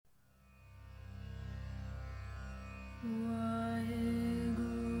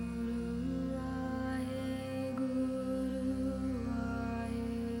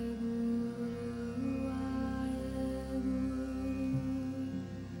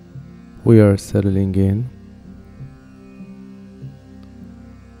We are settling in,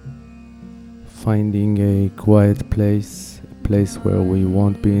 finding a quiet place, a place where we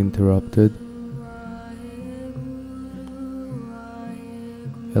won't be interrupted.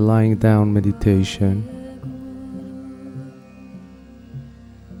 A lying down meditation.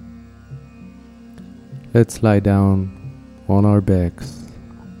 Let's lie down on our backs.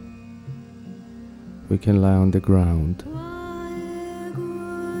 We can lie on the ground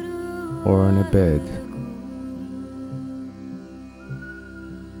or on a bed.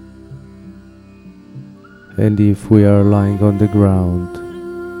 And if we are lying on the ground,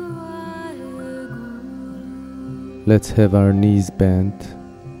 let's have our knees bent,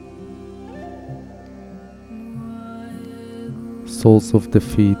 soles of the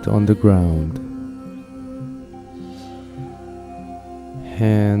feet on the ground,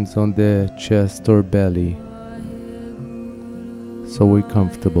 hands on the chest or belly, so we're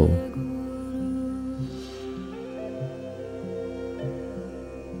comfortable.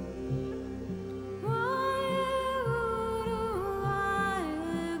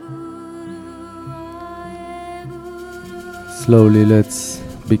 Slowly let's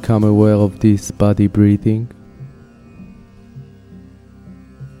become aware of this body breathing.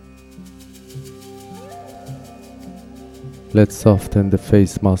 Let's soften the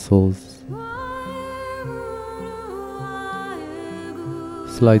face muscles.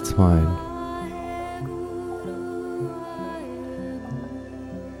 Slight smile.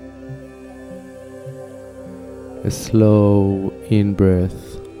 A slow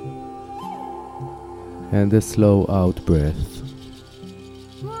in-breath and a slow out-breath.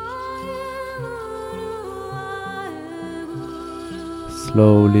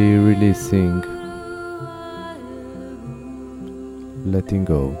 Slowly releasing, letting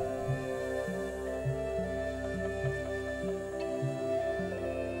go.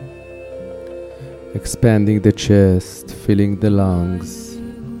 Expanding the chest, filling the lungs,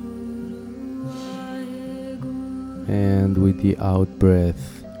 and with the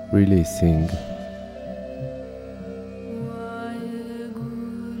out-breath, releasing.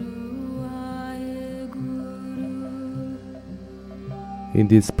 In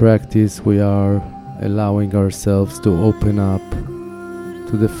this practice, we are allowing ourselves to open up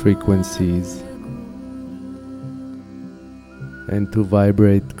to the frequencies and to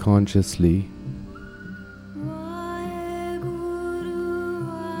vibrate consciously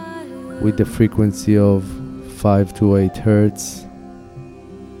with the frequency of 5 to 8 hertz.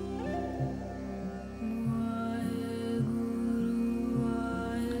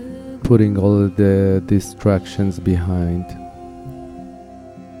 Putting all of the distractions behind.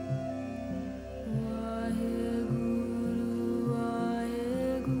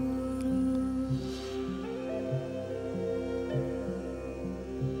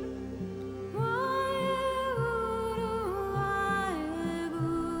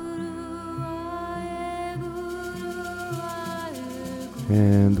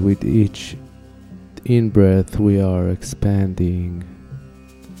 And with each in-breath we are expanding,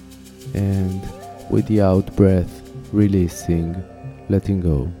 and with the out-breath releasing, letting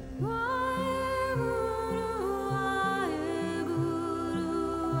go.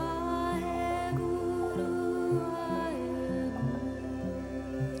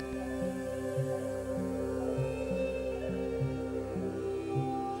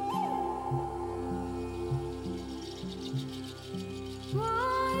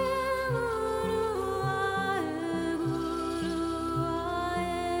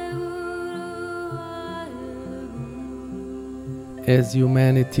 As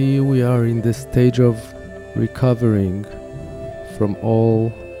humanity, we are in the stage of recovering from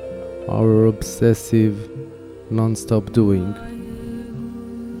all our obsessive, non-stop doing,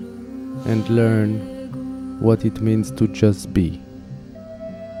 and learn what it means to just be.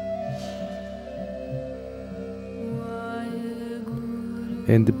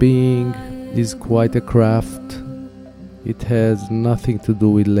 And being is quite a craft. It has nothing to do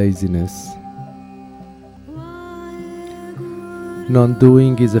with laziness.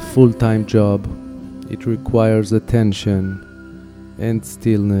 Non-doing is a full-time job. It requires attention and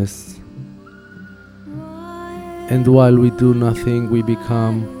stillness. And while we do nothing, we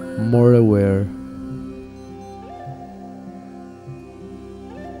become more aware.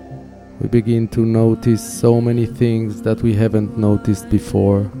 We begin to notice so many things that we haven't noticed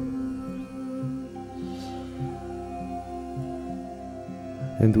before.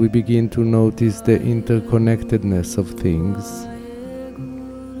 And we begin to notice the interconnectedness of things.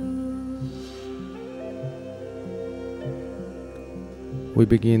 We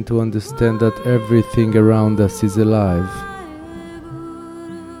begin to understand that everything around us is alive.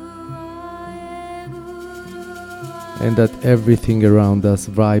 and that everything around us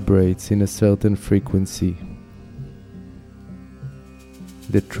vibrates in a certain frequency.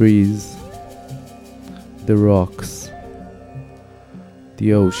 The trees, the rocks,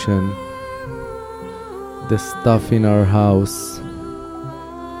 the ocean, the stuff in our house,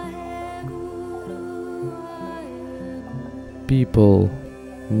 people,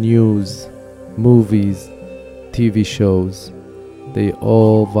 news, movies, TV shows, they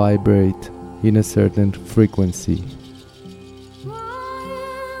all vibrate in a certain frequency.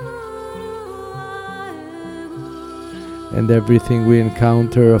 And everything we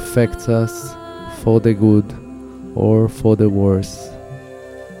encounter affects us for the good or for the worse.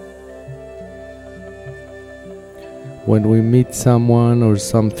 When we meet someone or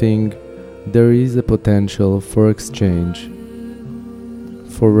something, there is a potential for exchange,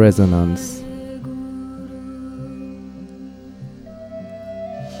 for resonance.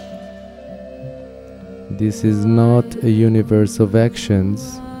 This is not a universe of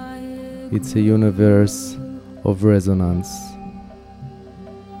actions, it's a universe of resonance.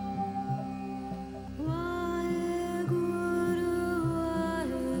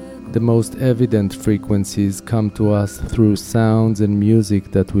 The most evident frequencies come to us through sounds and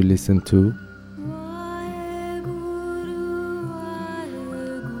music that we listen to.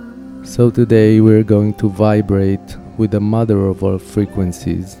 So today we're going to vibrate with the mother of all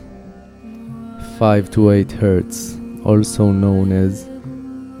frequencies, 5 to 8 Hertz, also known as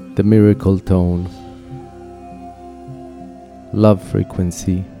the miracle tone, love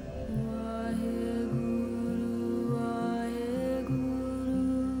frequency.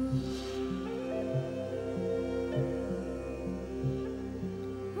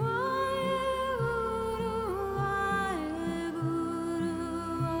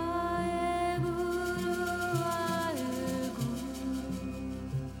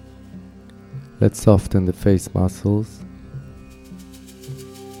 Let's soften the face muscles.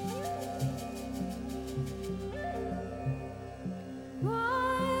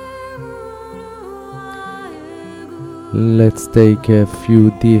 Let's take a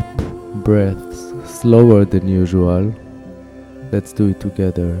few deep breaths, slower than usual. Let's do it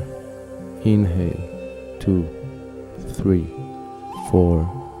together. Inhale, 2, 3, 4,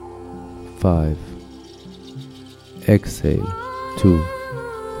 5. Exhale, 2,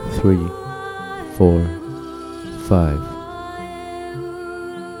 3, 4, 5.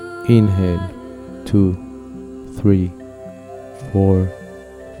 Inhale, 2, 3, 4,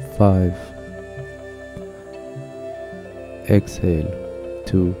 5. Exhale,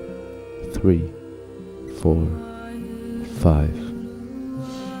 2, 3, 4, 5.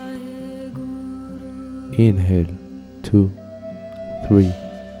 Inhale, 2, 3,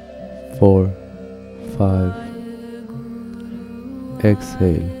 4, 5.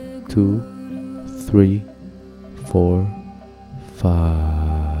 Exhale, 2, 3, 4, 5.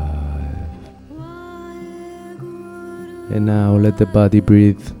 And now let the body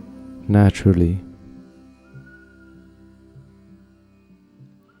breathe naturally.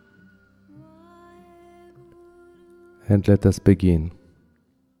 And let us begin.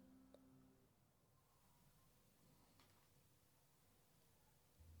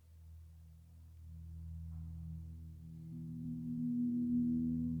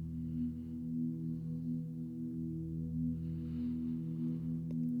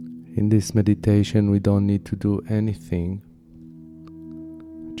 In this meditation, we don't need to do anything.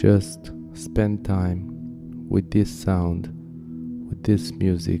 Just spend time with this sound, with this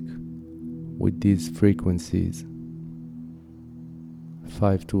music, with these frequencies.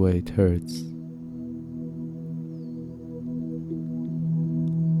 5 to 8 Hertz.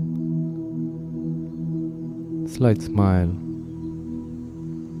 Slight smile.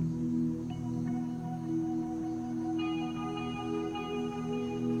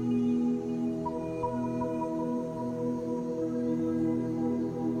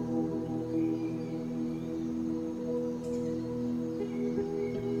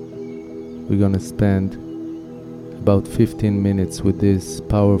 We're gonna spend about 15 minutes with this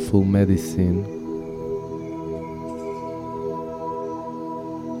powerful medicine.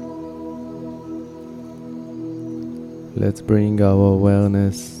 Let's bring our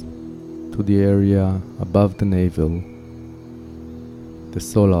awareness to the area above the navel, the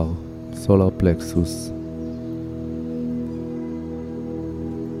solar plexus.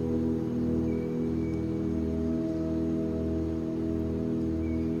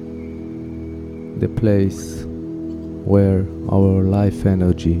 The place where our life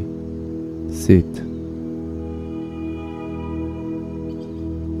energy sit,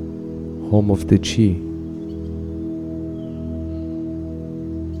 home of the chi.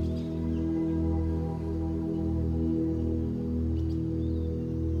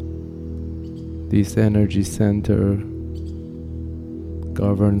 This energy center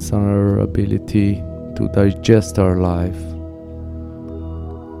governs our ability to digest our life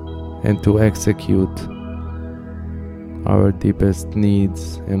and to execute our deepest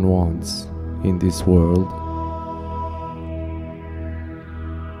needs and wants in this world.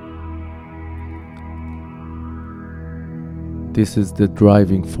 This is the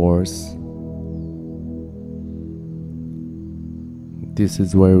driving force. This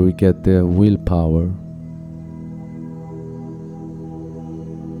is where we get the willpower.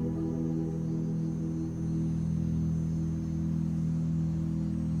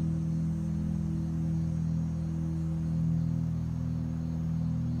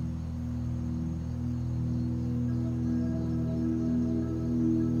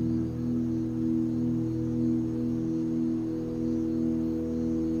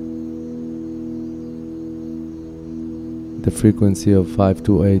 The frequency of 5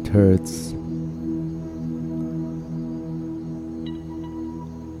 to 8 hertz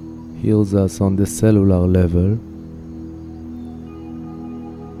heals us on the cellular level.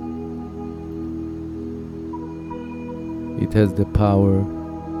 It has the power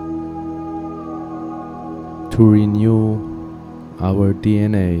to renew our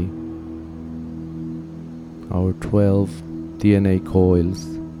DNA, our 12 DNA coils.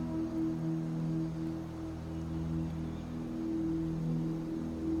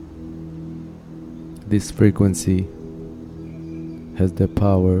 This frequency has the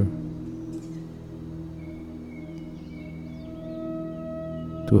power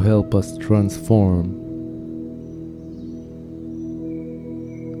to help us transform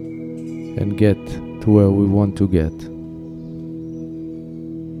and get to where we want to get.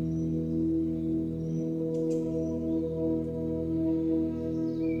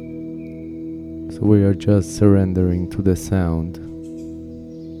 So we are just surrendering to the sound.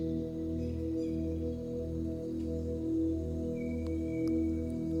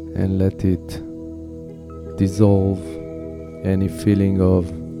 And let it dissolve any feeling of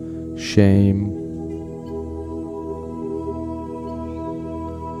shame,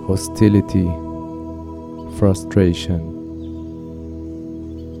 hostility, frustration.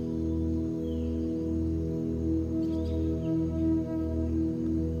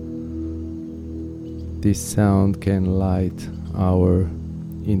 This sound can light our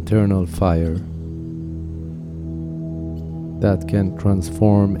internal fire that can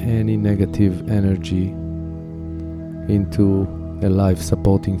transform any negative energy into a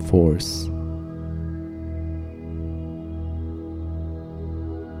life-supporting force.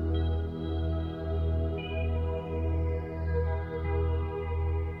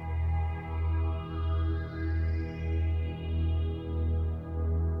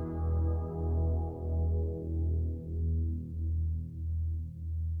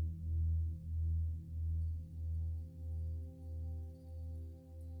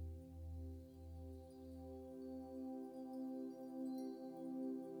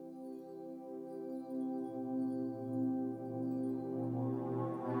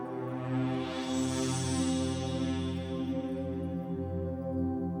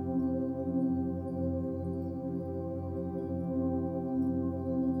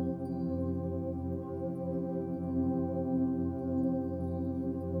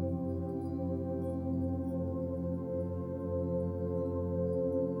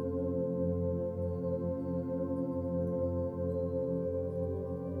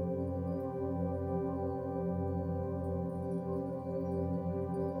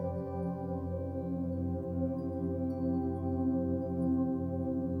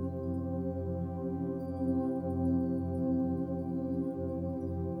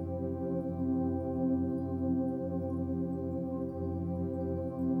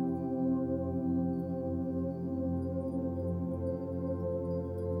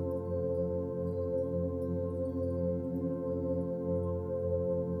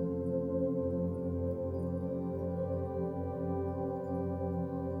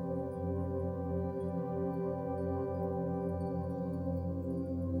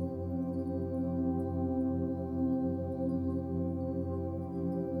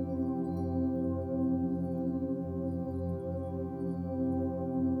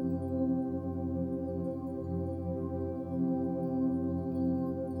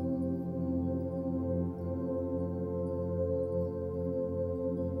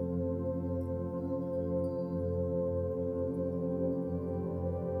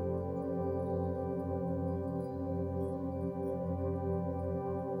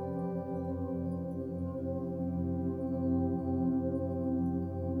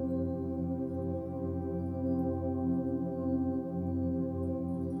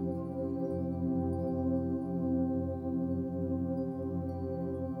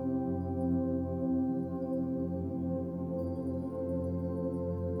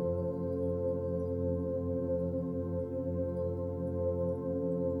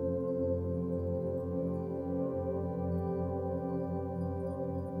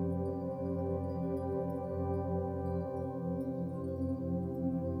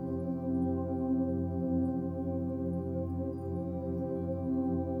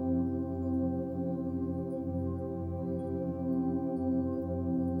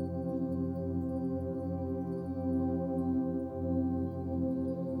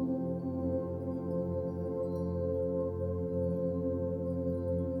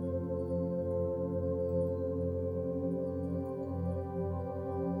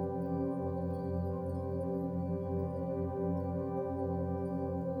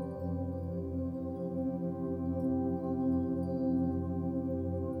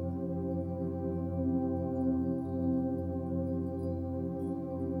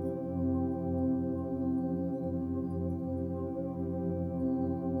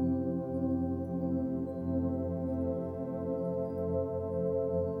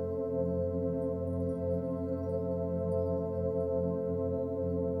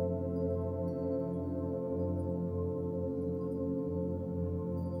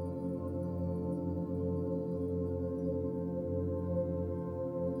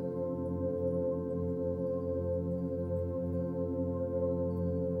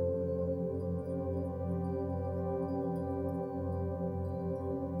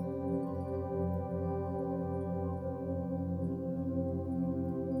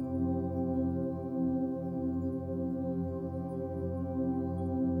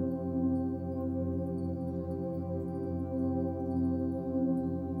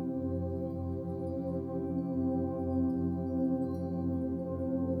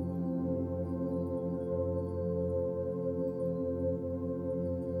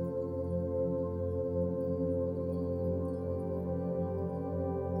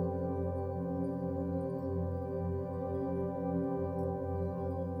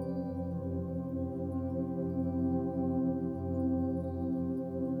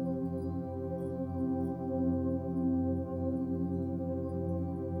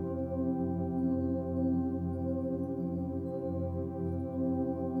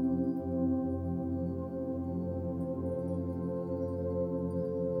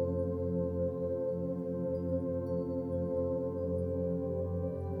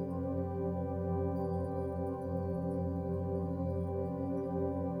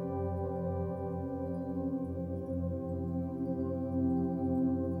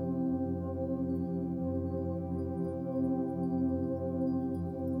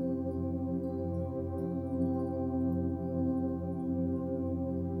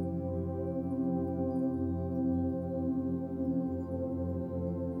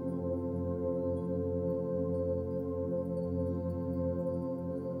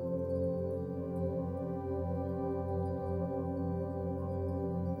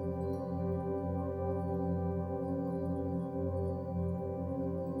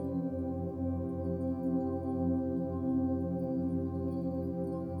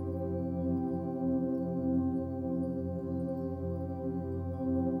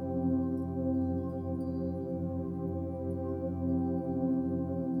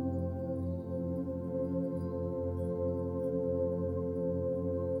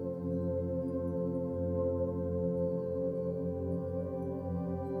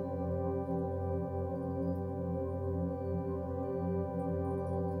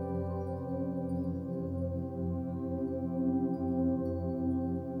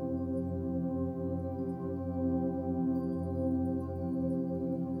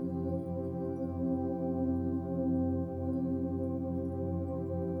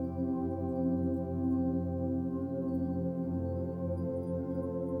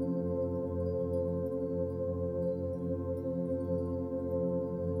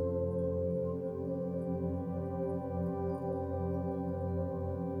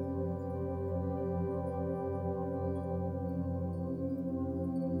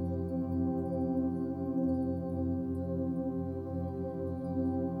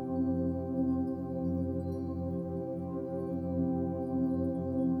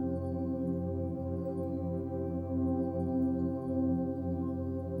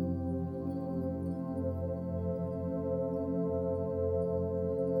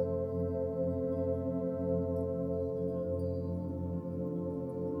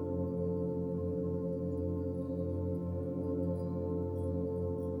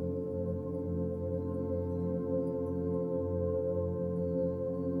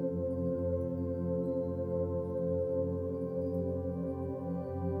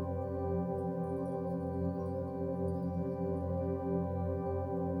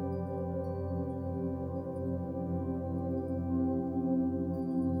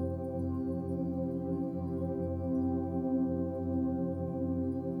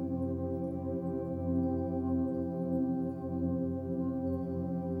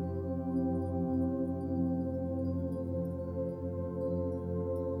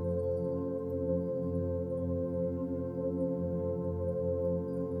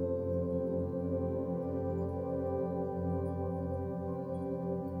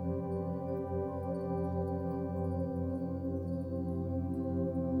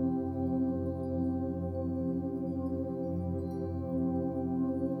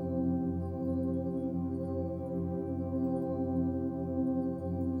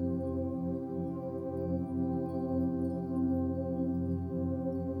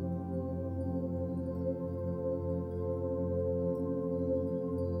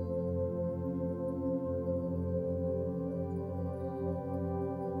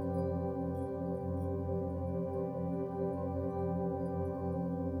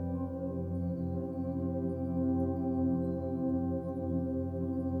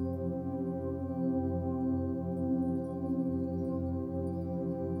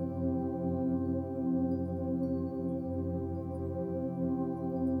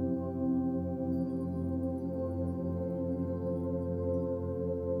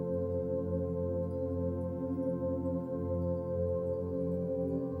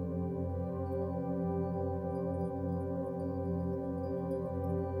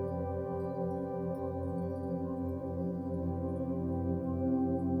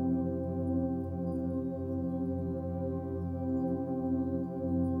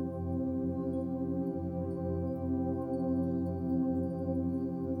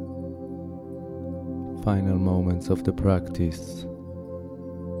 final moments of the practice.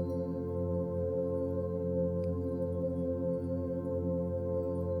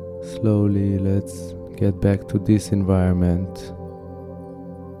 Slowly, let's get back to this environment.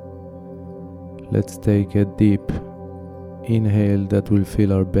 Let's take a deep inhale that will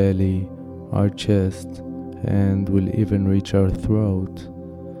fill our belly, our chest, and will even reach our throat.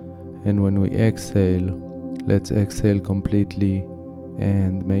 And when we exhale, let's exhale completely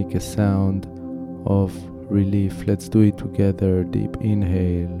and make a sound of relief. Let's do it together. Deep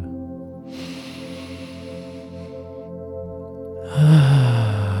inhale.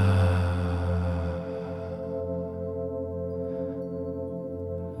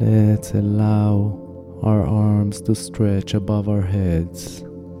 Let's allow our arms to stretch above our heads.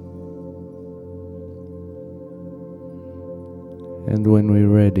 And when we're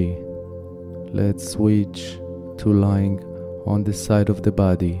ready, let's switch to lying on the side of the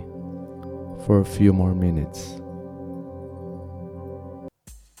body for a few more minutes.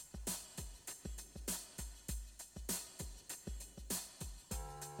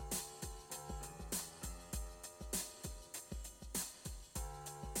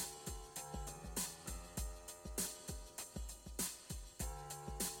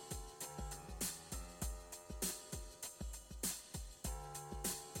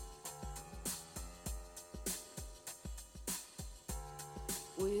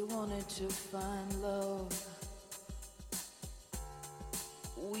 We wanted to find love.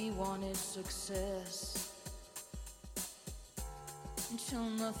 We wanted success until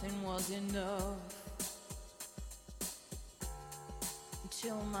nothing was enough.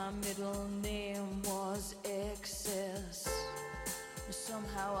 Until my middle name was excess.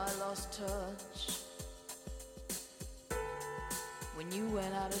 Somehow I lost touch when you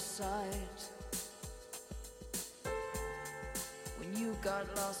went out of sight. When you got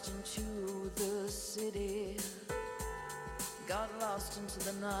lost into the city, got lost into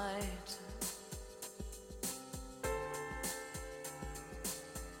the night.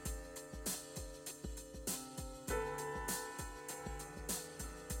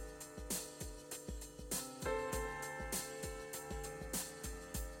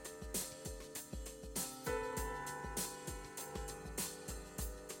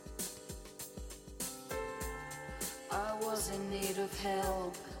 I was in need of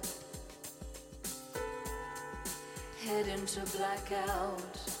help, heading to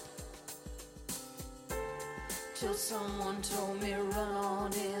blackout, till someone told me run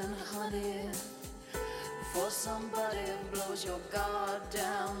on in, honey, before somebody blows your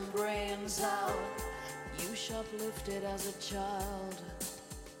goddamn brains out. You shoplifted as a child.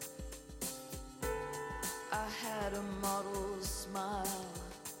 I had a model's smile.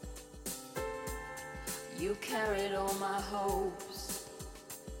 You carried all my hopes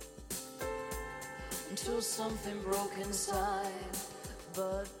until something broke inside.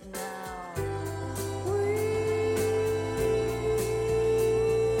 But now